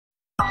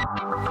Hey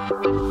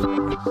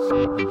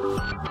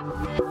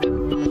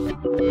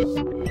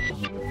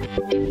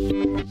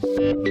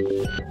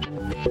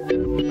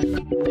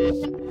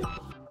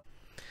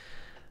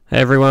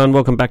everyone,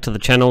 welcome back to the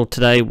channel.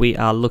 Today we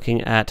are looking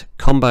at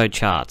combo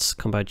charts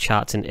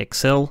in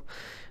Excel,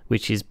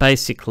 which is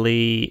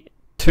basically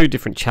two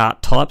different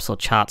chart types or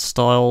chart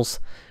styles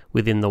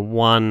within the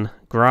one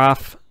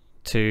graph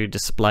to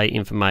display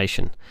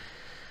information.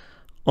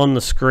 On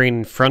the screen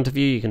in front of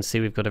you, you can see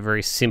we've got a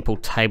very simple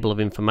table of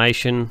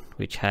information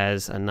which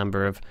has a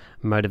number of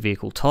motor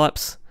vehicle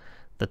types,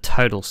 the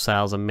total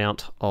sales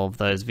amount of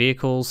those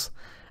vehicles,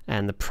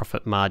 and the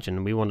profit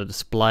margin. We want to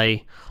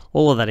display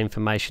all of that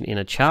information in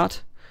a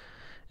chart,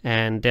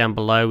 and down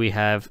below we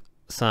have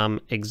some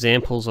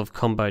examples of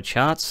combo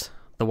charts.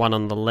 The one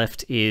on the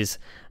left is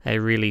a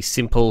really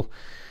simple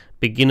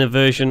beginner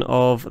version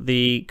of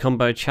the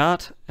combo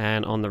chart,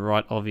 and on the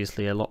right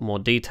obviously a lot more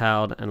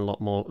detailed and a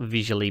lot more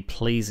visually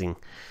pleasing.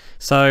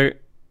 So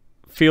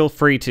feel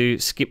free to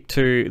skip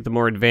to the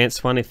more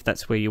advanced one if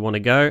that's where you want to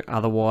go.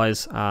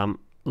 Otherwise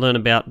learn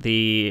about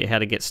how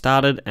to get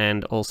started,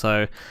 and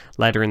also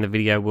later in the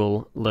video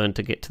we'll learn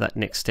to get to that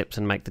next steps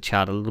and make the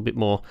chart a little bit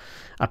more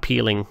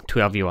appealing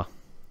to our viewer.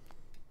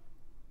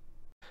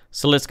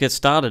 So let's get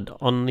started.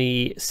 On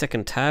the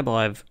second tab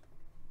I've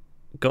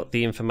got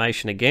the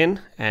information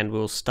again, and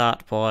we'll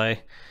start by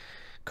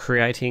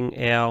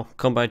creating our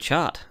combo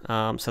chart.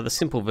 So the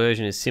simple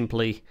version is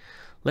simply,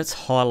 let's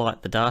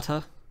highlight the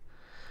data.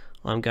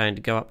 I'm going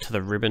to go up to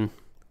the ribbon,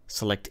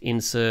 select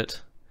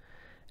insert,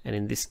 and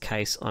in this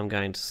case I'm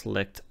going to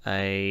select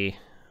a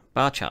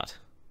bar chart,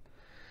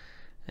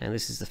 and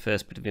this is the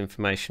first bit of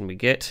information we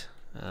get.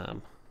 I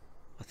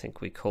think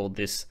we called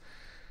this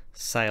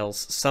sales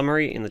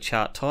summary in the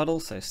chart title,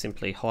 so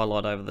simply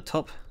highlight over the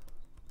top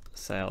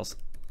sales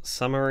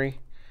summary,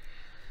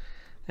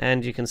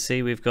 and you can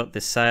see we've got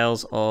the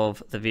sales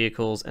of the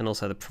vehicles and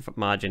also the profit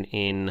margin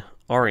in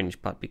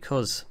orange, but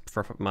because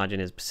profit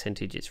margin is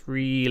percentage, it's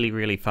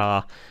really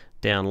far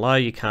down low,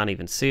 you can't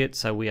even see it.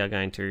 So we are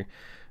going to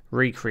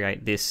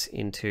recreate this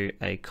into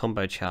a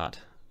combo chart.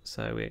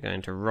 So we're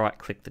going to right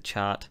click the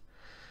chart,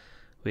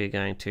 we're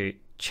going to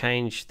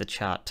change the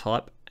chart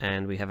type,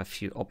 and we have a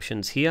few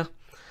options here,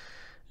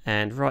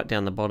 and right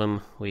down the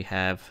bottom we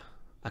have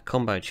a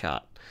combo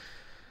chart.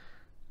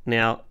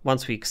 Now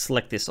once we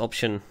select this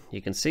option,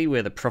 you can see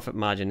where the profit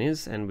margin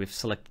is, and we've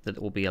selected that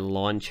it will be a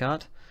line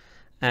chart,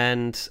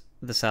 and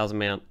the sales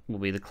amount will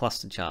be the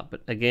cluster chart.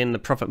 But again, the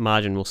profit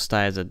margin will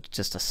stay as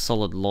just a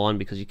solid line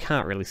because you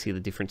can't really see the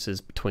differences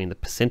between the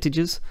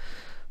percentages.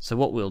 So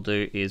what we'll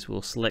do is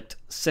we'll select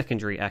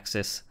secondary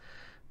axis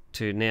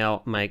to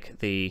now make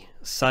the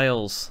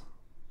sales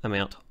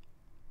amount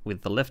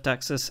with the left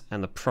axis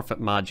and the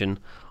profit margin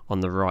on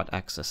the right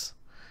axis.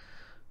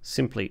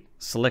 Simply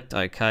select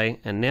OK,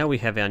 and now we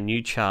have our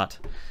new chart,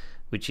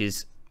 which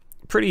is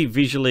pretty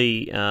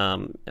visually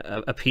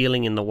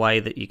appealing in the way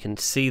that you can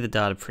see the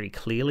data pretty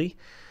clearly.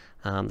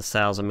 The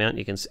sales amount,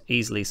 you can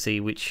easily see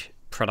which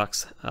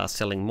products are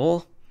selling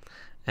more,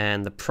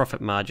 and the profit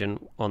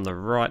margin on the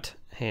right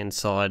hand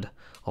side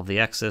of the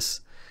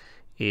axis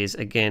is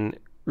again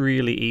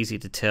really easy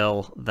to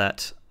tell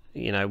that,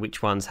 you know,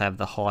 which ones have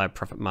the higher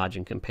profit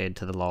margin compared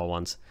to the lower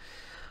ones.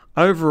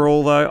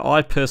 Overall though,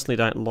 I personally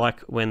don't like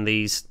when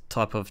these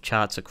type of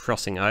charts are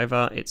crossing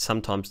over. It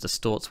sometimes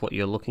distorts what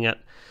you're looking at.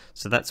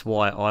 So that's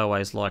why I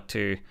always like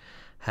to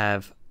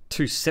have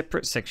two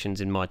separate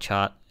sections in my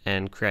chart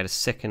and create a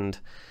second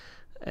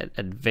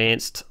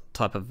advanced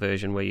type of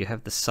version where you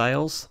have the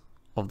sales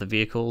of the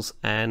vehicles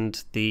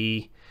and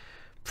the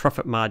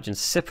profit margins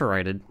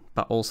separated,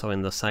 but also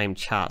in the same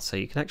chart. So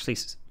you can actually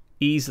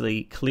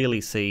easily,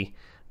 clearly see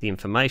the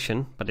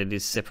information, but it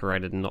is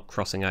separated and not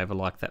crossing over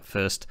like that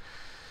first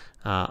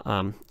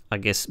I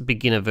guess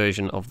beginner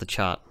version of the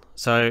chart.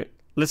 So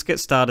let's get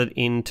started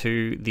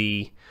into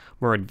the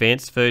more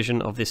advanced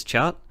version of this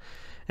chart.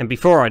 And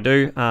before I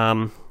do,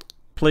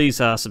 please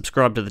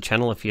subscribe to the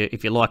channel if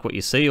you like what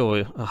you see,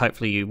 or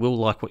hopefully you will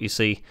like what you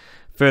see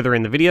further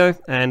in the video,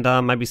 and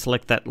maybe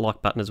select that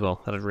like button as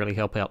well. That would really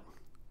help out.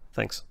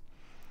 Thanks.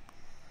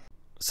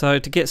 So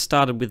to get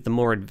started with the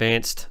more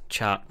advanced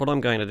chart, what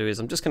I'm going to do is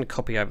I'm just going to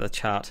copy over the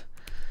chart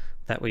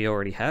that we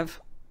already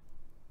have,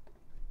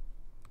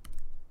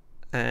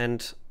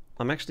 and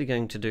I'm actually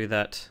going to do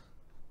that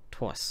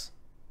twice,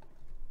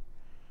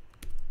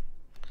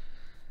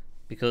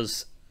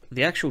 because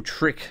the actual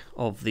trick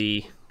of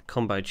the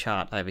combo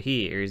chart over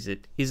here is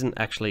it isn't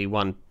actually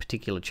one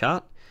particular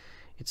chart,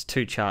 it's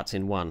two charts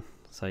in one.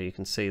 So you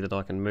can see that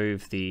I can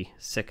move the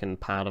second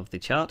part of the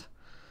chart,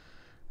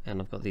 and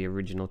I've got the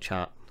original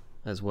chart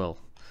as well.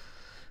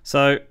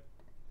 So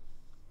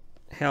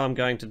how I'm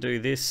going to do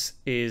this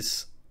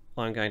is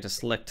I'm going to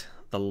select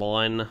the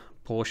line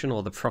portion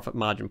or the profit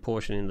margin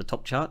portion in the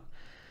top chart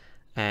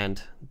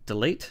and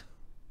delete,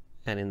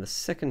 and in the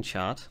second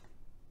chart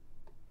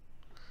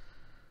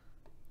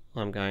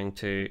I'm going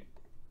to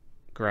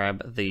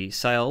grab the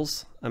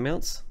sales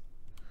amounts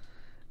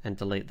and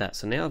delete that.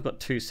 So now I've got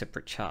two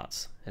separate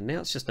charts, and now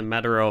it's just a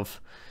matter of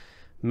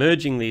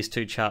merging these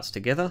two charts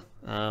together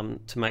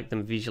to make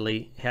them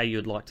visually how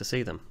you'd like to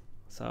see them.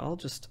 So I'll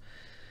just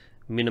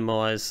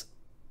minimize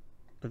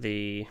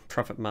the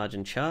profit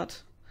margin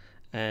chart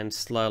and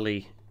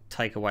slowly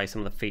take away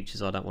some of the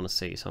features I don't want to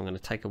see. So I'm going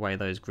to take away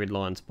those grid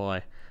lines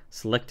by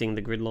selecting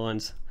the grid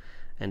lines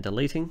and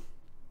deleting,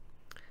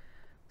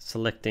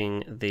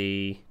 selecting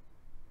the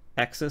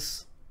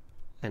axis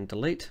and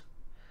delete,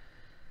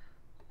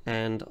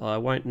 and I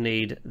won't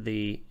need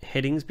the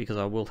headings because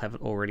I will have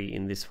it already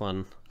in this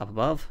one up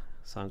above,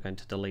 so I'm going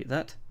to delete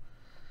that,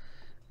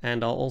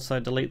 and I'll also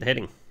delete the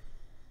heading.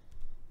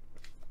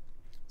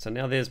 So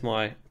now there's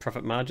my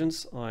profit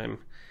margins. I'm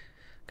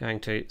going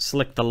to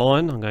select the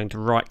line, I'm going to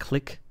right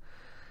click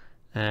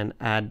and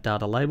add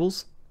data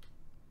labels,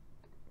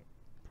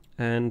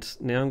 and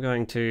now I'm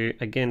going to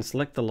again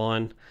select the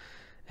line,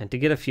 and to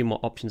get a few more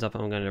options up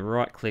I'm going to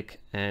right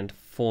click and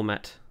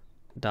format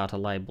data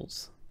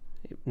labels.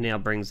 It now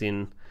brings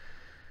in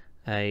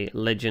a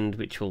legend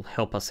which will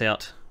help us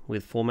out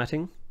with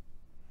formatting.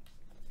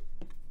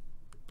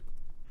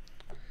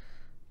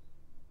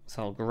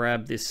 So I'll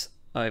grab this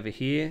over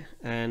here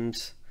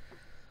and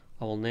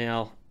I will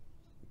now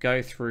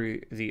go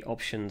through the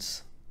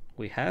options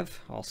we have.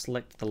 I'll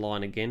select the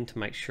line again to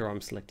make sure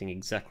I'm selecting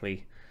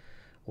exactly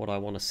what I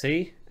want to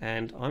see,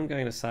 and I'm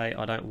going to say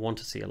I don't want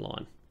to see a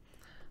line,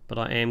 but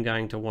I am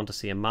going to want to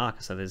see a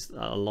marker. So there's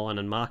a line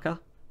and marker.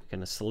 I'm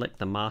going to select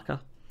the marker,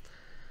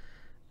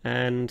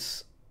 and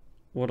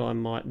what I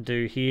might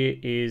do here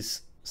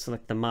is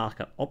select the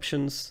marker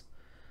options,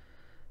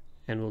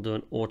 and we'll do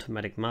an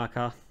automatic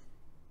marker.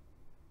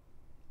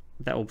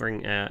 That will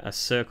bring a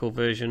circle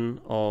version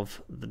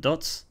of the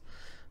dots,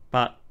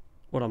 but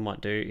what I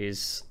might do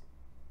is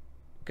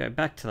go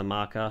back to the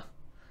marker,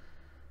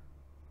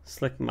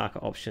 select marker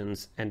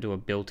options and do a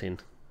built-in,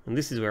 and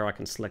this is where I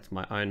can select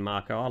my own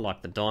marker. I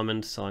like the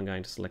diamond, so I'm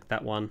going to select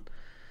that one,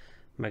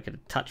 make it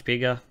a touch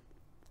bigger,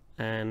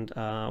 and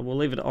we'll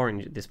leave it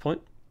orange at this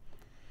point.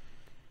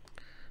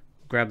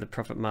 Grab the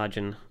profit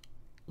margin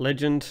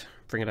legend,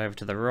 bring it over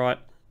to the right,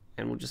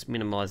 and we'll just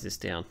minimize this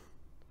down.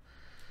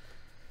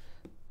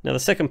 Now the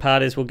second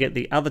part is we'll get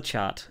the other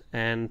chart,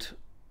 and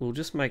we'll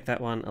just make that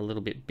one a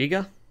little bit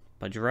bigger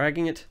by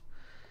dragging it.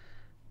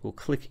 We'll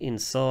click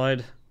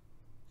inside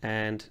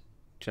and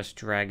just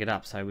drag it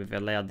up, so we've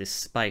allowed this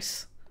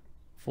space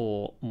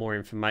for more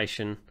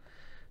information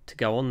to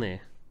go on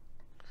there.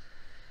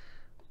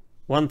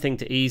 One thing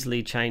to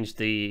easily change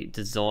the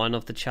design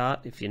of the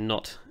chart if you're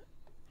not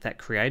that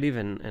creative,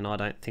 and I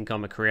don't think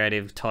I'm a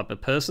creative type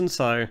of person,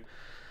 so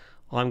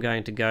I'm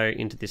going to go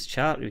into this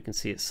chart. You can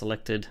see it's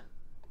selected,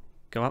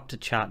 go up to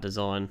chart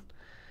design,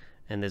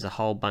 and there's a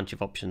whole bunch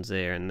of options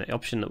there, and the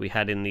option that we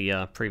had in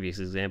the previous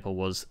example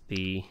was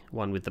the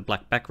one with the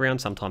black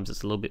background. Sometimes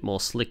it's a little bit more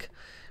slick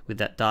with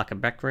that darker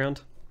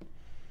background.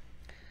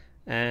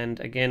 And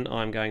again,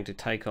 I'm going to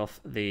take off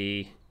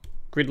the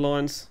grid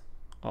lines.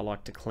 I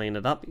like to clean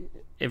it up.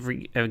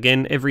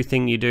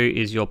 Everything you do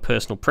is your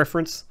personal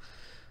preference,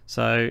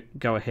 so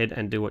go ahead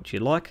and do what you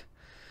like.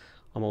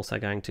 I'm also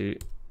going to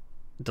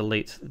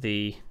delete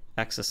the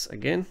axis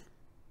again,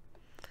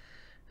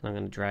 and I'm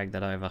going to drag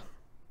that over.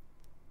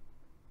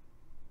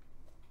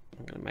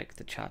 I'm going to make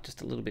the chart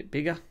just a little bit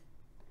bigger,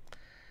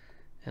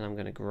 and I'm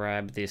going to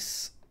grab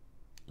this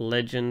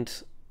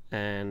legend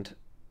and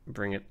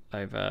bring it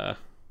over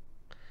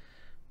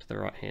to the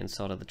right hand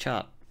side of the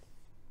chart.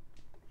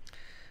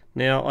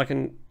 Now I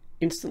can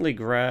instantly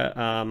grab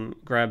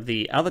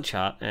the other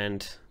chart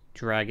and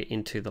drag it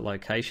into the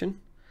location,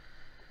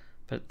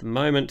 but at the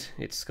moment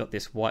it's got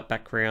this white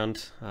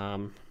background,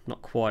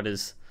 not quite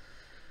as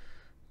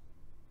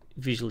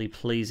visually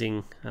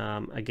pleasing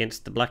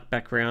against the black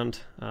background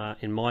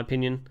in my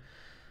opinion.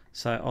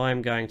 So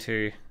I'm going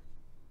to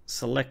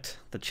select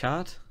the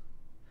chart,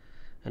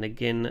 and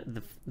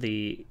again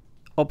the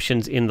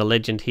options in the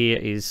legend here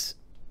is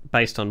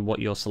based on what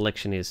your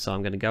selection is. So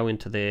I'm going to go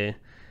into there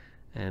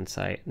and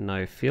say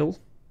no fill,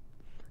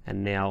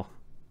 and now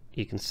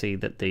you can see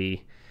that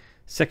the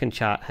second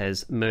chart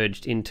has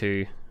merged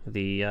into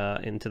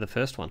the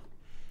first one.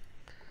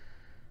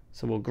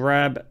 So we'll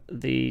grab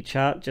the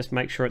chart, just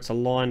make sure it's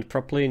aligned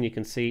properly, and you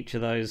can see each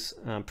of those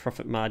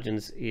profit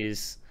margins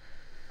is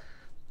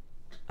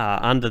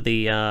under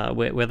the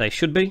where they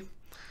should be,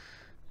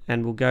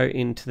 and we'll go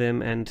into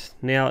them, and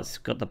now it's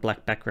got the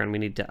black background. We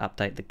need to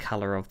update the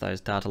color of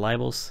those data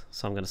labels,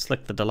 so I'm going to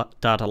select the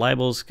data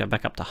labels, go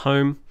back up to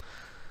home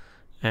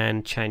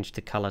and change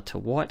the color to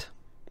white,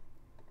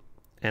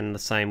 and the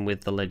same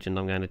with the legend.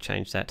 I'm going to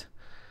change that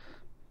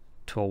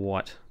to a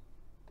white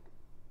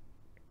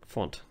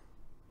font.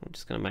 I'm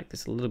just going to make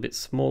this a little bit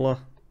smaller.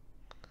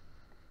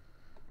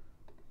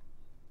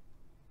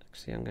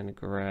 Actually, I'm going to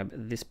grab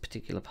this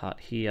particular part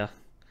here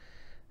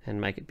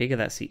and make it bigger.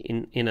 That's the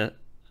inner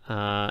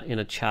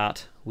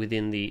chart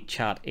within the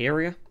chart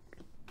area.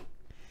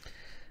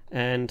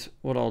 And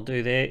what I'll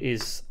do there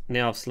is,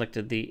 now I've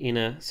selected the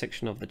inner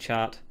section of the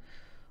chart,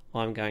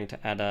 I'm going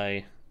to add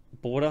a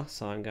border.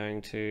 So I'm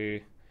going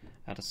to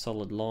add a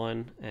solid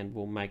line, and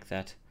we'll make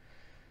that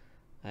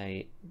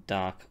a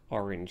dark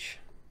orange.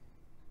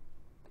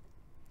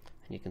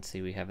 You can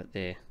see we have it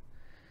there.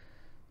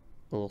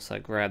 We'll also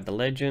grab the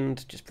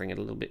legend, just bring it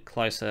a little bit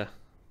closer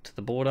to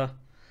the border,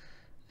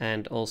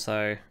 and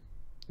also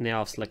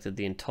now I've selected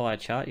the entire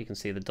chart. You can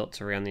see the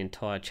dots around the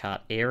entire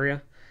chart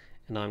area,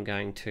 and I'm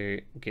going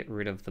to get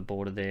rid of the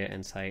border there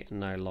and say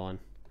no line.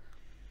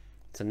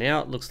 So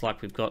now it looks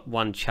like we've got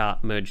one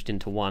chart merged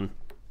into one.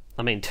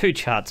 I mean, two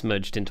charts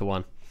merged into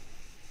one.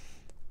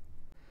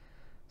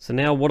 So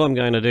now what I'm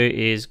going to do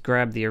is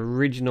grab the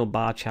original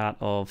bar chart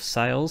of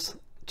sales,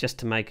 just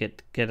to make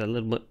it have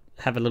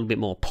a little bit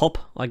more pop,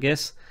 I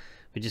guess.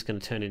 We're just going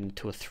to turn it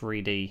into a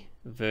 3D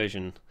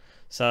version.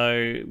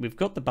 So we've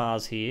got the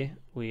bars here.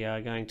 We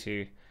are going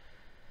to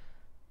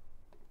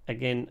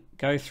again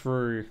go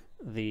through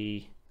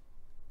the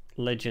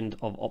legend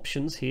of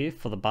options here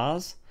for the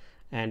bars,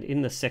 and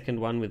in the second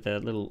one with the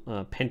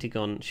little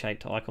pentagon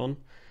shaped icon,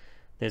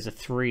 there's a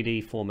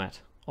 3D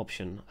format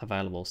option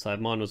available. So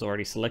mine was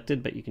already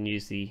selected, but you can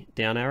use the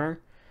down arrow,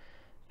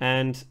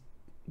 and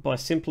by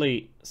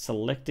simply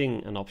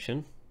selecting an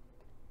option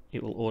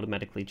it will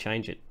automatically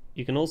change it.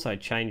 You can also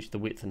change the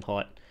width and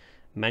height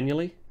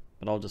manually,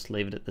 but I'll just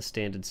leave it at the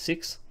standard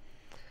 6,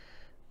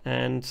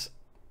 and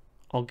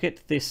I'll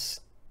get this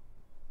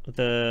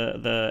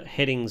the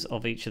headings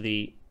of each of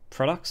the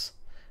products,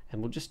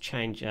 and we'll just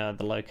change the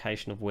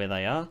location of where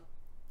they are.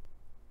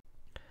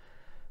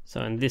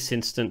 So in this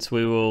instance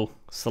we will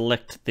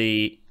select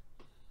the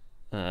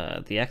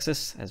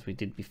axis as we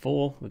did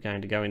before. We're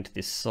going to go into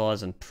this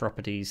size and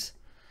properties,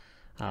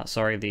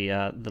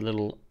 the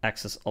little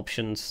axis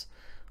options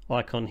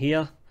icon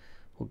here.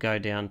 We'll go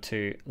down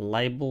to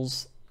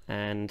labels,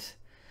 and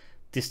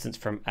distance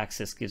from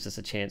axis gives us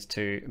a chance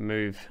to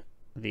move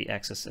the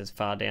axis as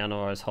far down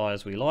or as high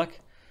as we like.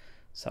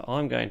 So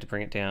I'm going to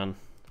bring it down,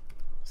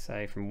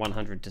 say from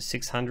 100 to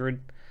 600.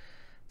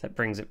 That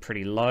brings it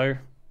pretty low.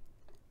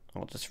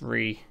 I'll just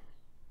reassess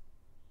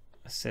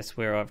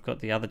where I've got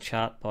the other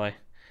chart by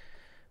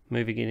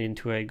moving it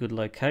into a good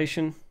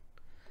location.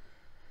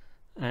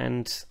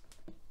 And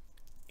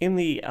in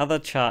the other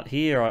chart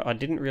here, I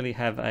didn't really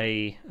have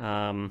a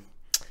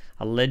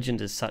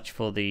legend as such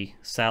for the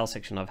sales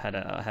section.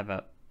 I have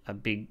a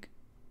big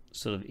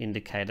sort of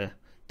indicator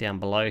down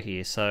below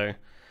here. So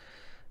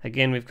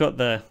again, we've got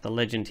the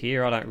legend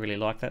here. I don't really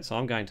like that, so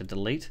I'm going to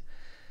delete.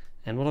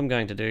 And what I'm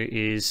going to do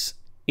is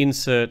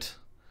insert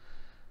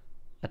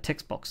a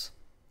text box.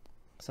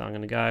 So I'm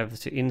going to go over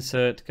to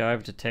insert, go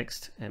over to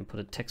text, and put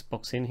a text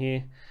box in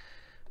here.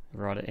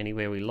 Write it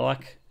anywhere we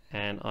like,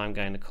 and I'm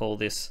going to call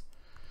this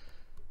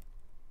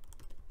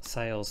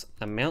sales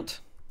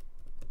amount.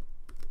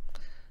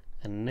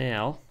 And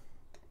now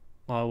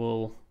I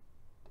will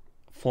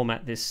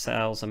format this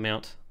sales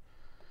amount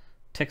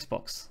text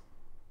box.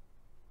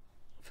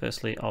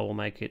 Firstly, I will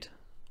make it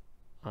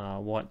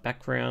white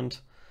background.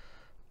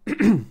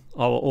 I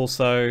will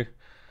also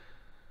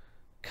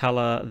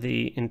color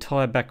the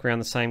entire background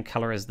the same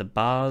color as the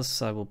bars,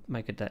 so we'll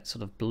make it that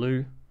sort of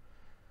blue.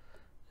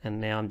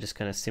 And now I'm just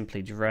going to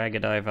simply drag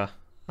it over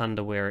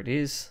under where it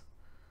is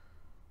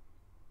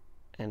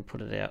and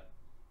put it out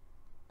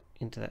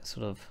into that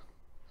sort of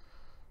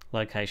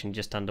location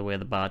just under where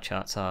the bar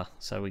charts are,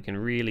 so we can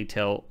really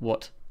tell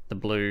what the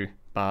blue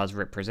bars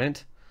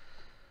represent.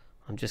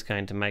 I'm just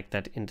going to make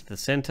that into the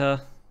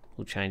center.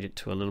 We'll change it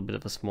to a little bit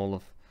of a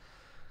smaller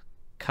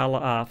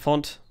color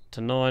font to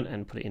 9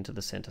 and put it into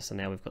the center. So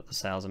now we've got the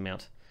sales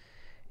amount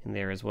in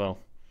there as well.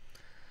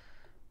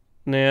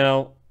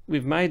 Now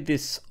we've made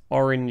this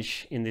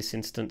orange in this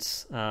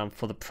instance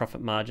for the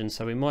profit margin,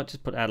 so we might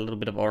just add a little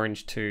bit of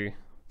orange to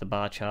the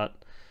bar chart.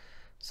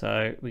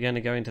 So we're going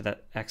to go into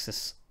that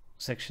axis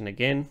section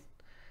again,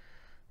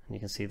 and you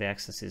can see the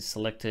axis is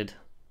selected.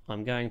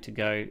 I'm going to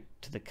go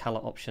to the color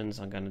options.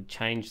 I'm going to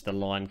change the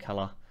line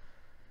color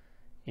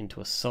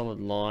into a solid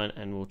line,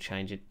 and we'll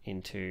change it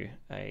into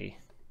a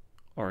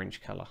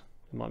orange color.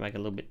 We might make it a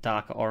little bit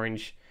darker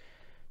orange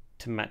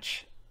to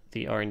match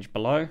the orange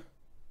below.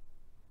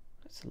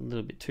 It's a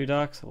little bit too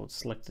dark, so we'll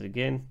select it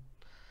again,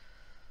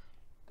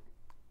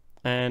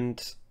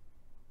 and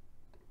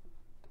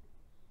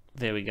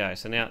there we go.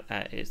 So now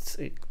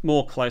it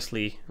more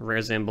closely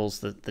resembles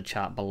the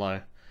chart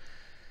below,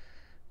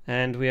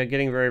 and we are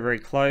getting very, very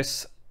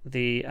close.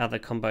 The other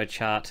combo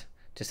chart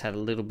just had a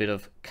little bit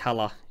of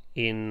color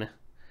in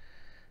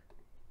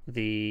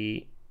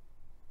the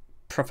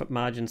profit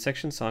margin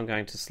section, so I'm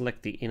going to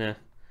select the inner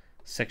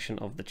section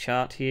of the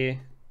chart here,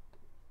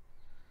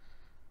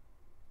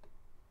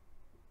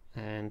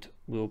 and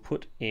we'll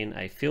put in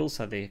a fill.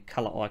 So the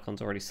color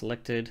icon's already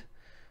selected.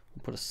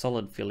 We'll put a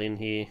solid fill in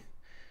here.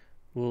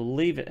 We'll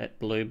leave it at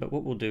blue, but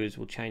what we'll do is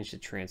we'll change the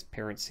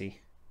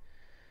transparency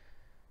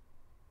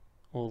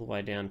all the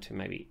way down to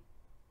maybe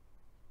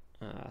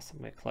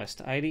somewhere close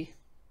to 80.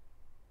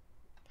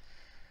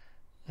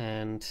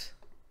 And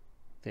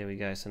there we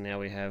go. So now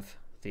we have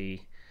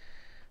the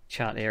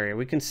chart area.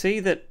 We can see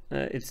that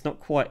it's not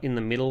quite in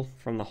the middle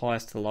from the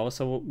highest to the lowest,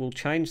 so we'll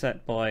change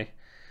that by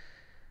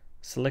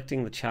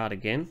selecting the chart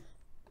again,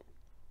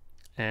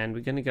 and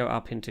we're going to go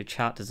up into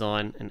chart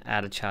design and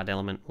add a chart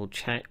element.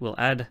 We'll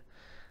add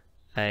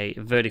a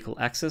vertical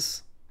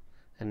axis,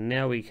 and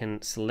now we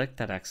can select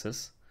that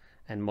axis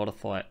and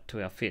modify it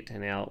to our fit.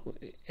 And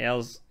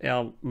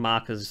our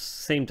markers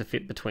seem to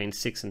fit between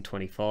 6 and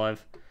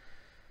 25.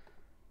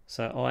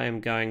 So I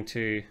am going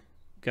to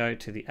go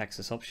to the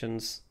axis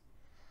options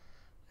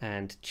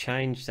and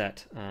change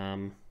that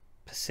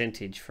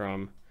percentage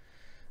from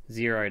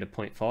 0 to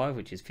 0.5,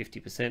 which is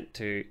 50%,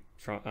 to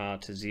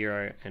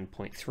 0 and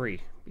 0.3,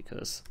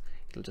 because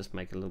it'll just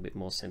make it a little bit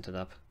more centered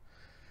up.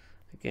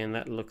 Again,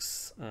 that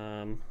looks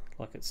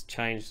like it's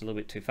changed a little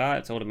bit too far.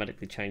 It's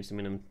automatically changed the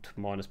minimum to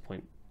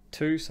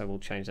 -0.2, so we'll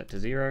change that to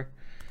 0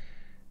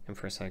 and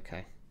press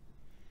OK.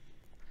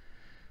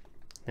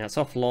 Now it's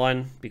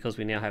offline because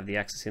we now have the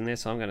axis in there,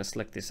 so I'm going to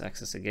select this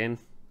axis again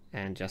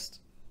and just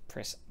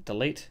press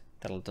delete.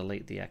 That'll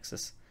delete the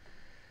axis.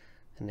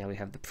 And now we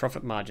have the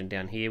profit margin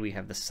down here, we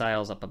have the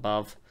sales up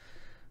above.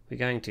 We're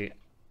going to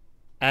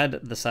add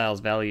the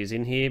sales values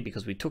in here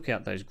because we took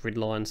out those grid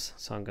lines.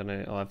 So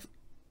I've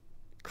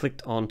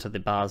clicked onto the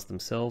bars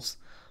themselves.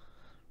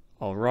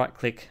 I'll right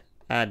click,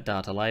 add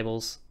data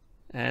labels,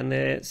 and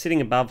they're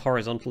sitting above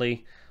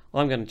horizontally.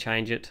 I'm going to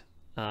change it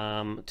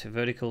to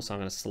vertical, so I'm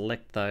going to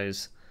select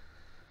those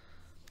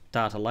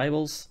data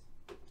labels,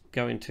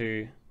 go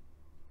into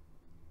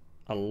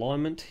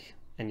alignment,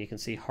 and you can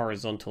see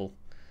horizontal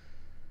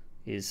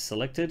is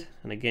selected.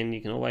 And again,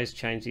 you can always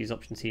change these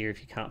options here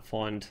if you can't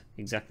find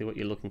exactly what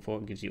you're looking for.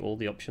 It gives you all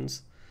the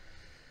options.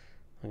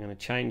 I'm going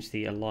to change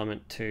the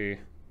alignment to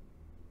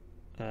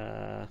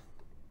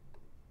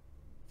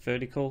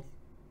vertical.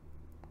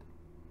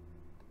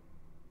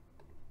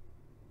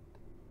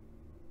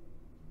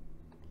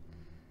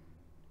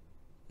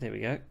 There we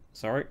go,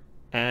 sorry.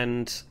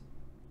 And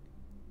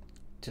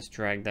just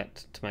drag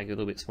that to make it a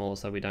little bit smaller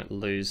so we don't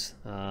lose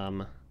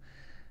our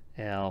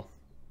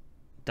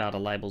data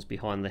labels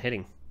behind the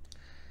heading.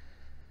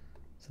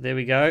 So there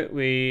we go.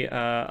 We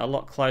are a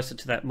lot closer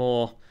to that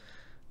more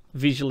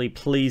visually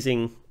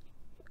pleasing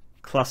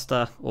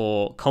cluster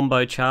or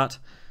combo chart.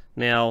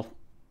 Now,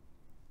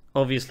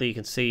 obviously you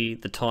can see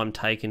the time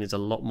taken is a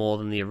lot more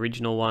than the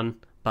original one,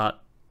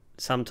 but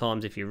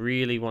sometimes if you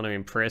really want to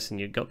impress and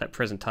you've got that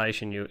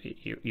presentation,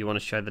 you want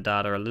to show the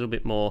data a little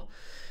bit more,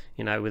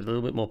 with a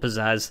little bit more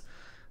pizzazz,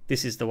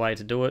 this is the way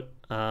to do it.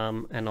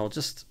 And I'll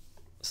just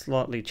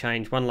slightly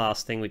change one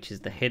last thing, which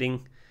is the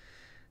heading.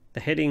 The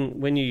heading,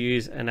 when you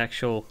use an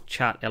actual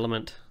chart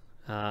element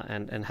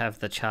and have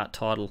the chart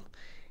title,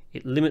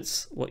 it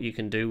limits what you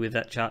can do with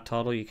that chart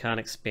title. You can't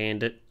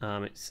expand it.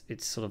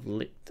 It's sort of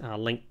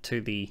linked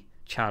to the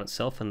chart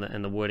itself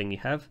and the wording you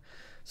have.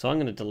 So I'm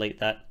going to delete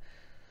that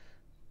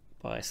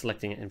by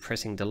selecting it and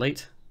pressing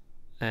delete,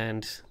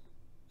 and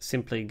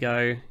simply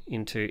go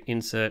into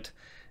insert,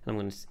 and I'm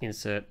going to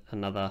insert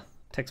another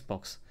text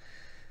box.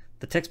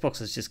 The text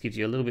boxes just gives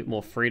you a little bit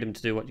more freedom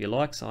to do what you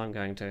like, so I'm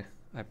going to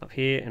open up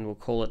here and we'll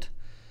call it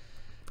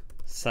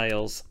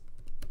sales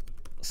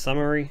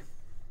summary.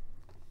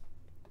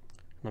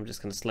 And I'm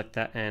just going to select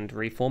that and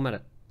reformat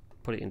it.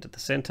 Put it into the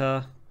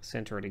center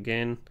it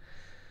again,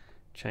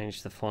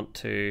 change the font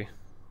to,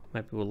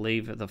 maybe we'll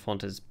leave the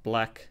font as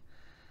black.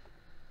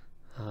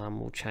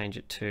 We'll change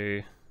it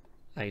to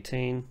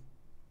 18.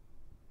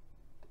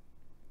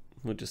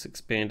 We'll just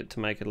expand it to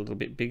make it a little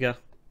bit bigger.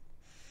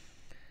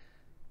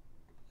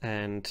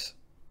 And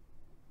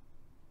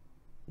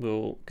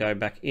we'll go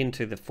back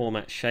into the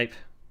format shape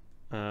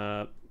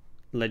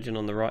legend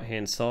on the right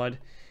hand side.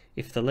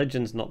 If the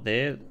legend's not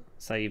there,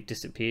 say you've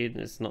disappeared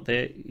and it's not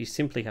there, you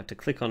simply have to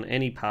click on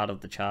any part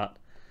of the chart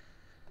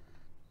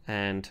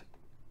and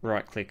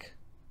right click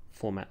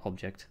format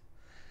object.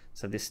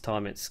 So this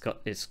time it's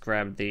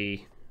grabbed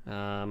the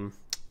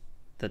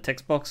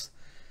text box.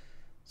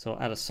 So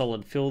I'll add a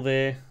solid fill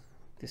there.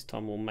 This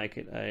time we'll make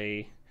it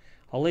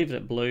I'll leave it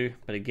at blue,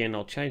 but again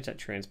I'll change that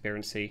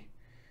transparency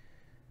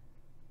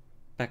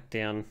back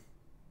down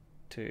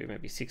to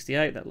maybe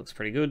 68. That looks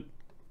pretty good.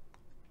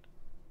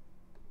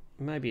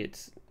 Maybe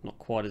it's not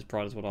quite as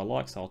bright as what I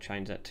like, so I'll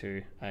change that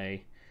to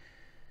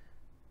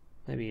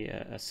maybe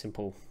a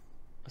simple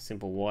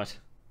white.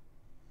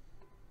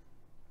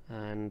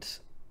 And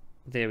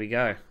there we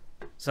go.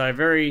 So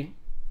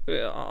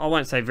I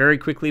won't say very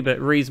quickly, but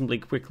reasonably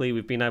quickly,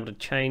 we've been able to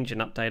change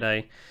and update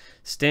a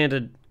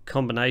standard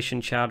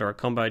combination chart or a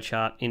combo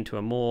chart into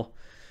a more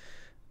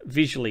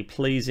visually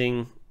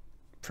pleasing,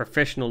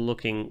 professional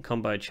looking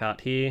combo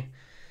chart here.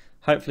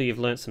 Hopefully you've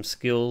learnt some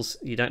skills.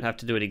 You don't have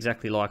to do it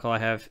exactly like I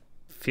have.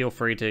 Feel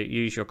free to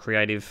use your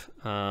creative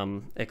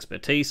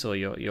expertise or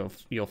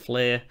your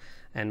flair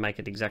and make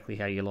it exactly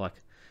how you like.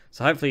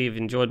 So hopefully you've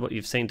enjoyed what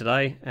you've seen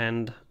today,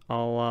 and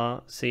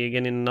I'll see you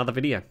again in another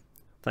video.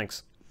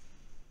 Thanks.